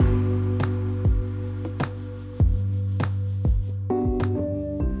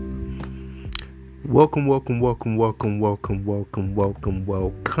Welcome. I'm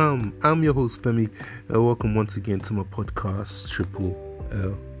your host Femi, and welcome once again to my podcast Triple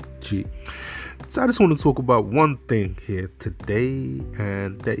LG. So I just want to talk about one thing here today,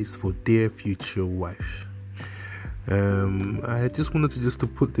 and that is for dear future wife. I just wanted to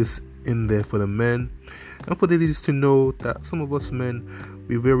put this in there for the men, and for the ladies to know that some of us men,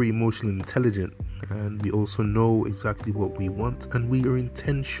 we're very emotionally intelligent, and we also know exactly what we want, and we are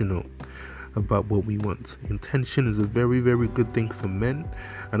intentional about what we want. Intention is a very, very good thing for men,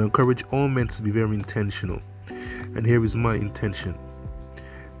 and I encourage all men to be very intentional. And here is my intention.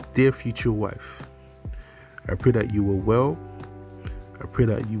 Dear future wife, I pray that you are well. I pray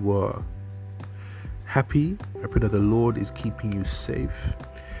that you are happy. I pray that the Lord is keeping you safe.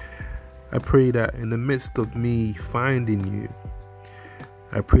 I pray that in the midst of me finding you,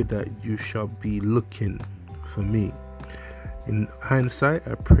 I pray that you shall be looking for me. In hindsight,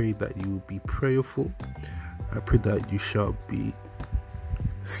 I pray that you will be prayerful. I pray that you shall be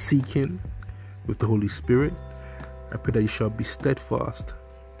seeking with the Holy Spirit. I pray that you shall be steadfast.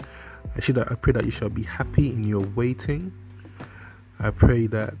 I pray that you shall be happy in your waiting. I pray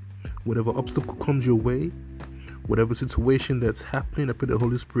that whatever obstacle comes your way, whatever situation that's happening, I pray that the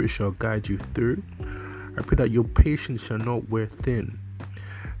Holy Spirit shall guide you through. I pray that your patience shall not wear thin.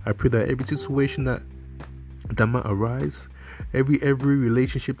 I pray that every situation that might arise, every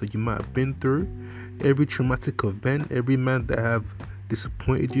relationship that you might have been through, every traumatic event, every man that have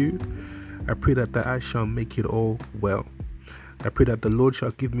disappointed you, I pray that I shall make it all well. I pray that the Lord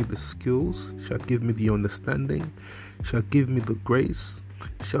shall give me the skills, shall give me the understanding, shall give me the grace,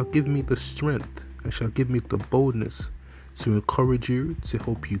 shall give me the strength, and shall give me the boldness to encourage you, to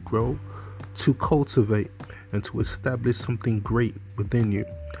help you grow, to cultivate, and to establish something great within you.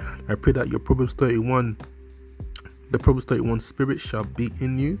 I pray that your Proverbs 31 spirit shall be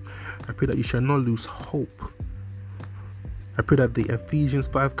in you. I pray that you shall not lose hope. I pray that the Ephesians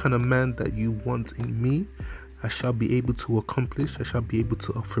 5 kind of man that you want in me, I shall be able to accomplish. I shall be able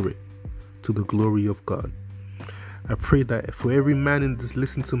to offer it to the glory of God. I pray that for every man in this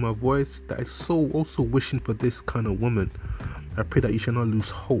listening to my voice that is so also wishing for this kind of woman, I pray that you shall not lose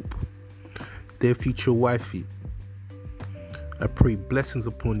hope. Dear future wifey, I pray blessings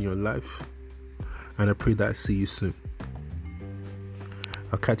upon your life, and I pray that I see you soon.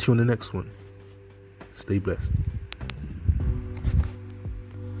 I'll catch you on the next one. Stay blessed.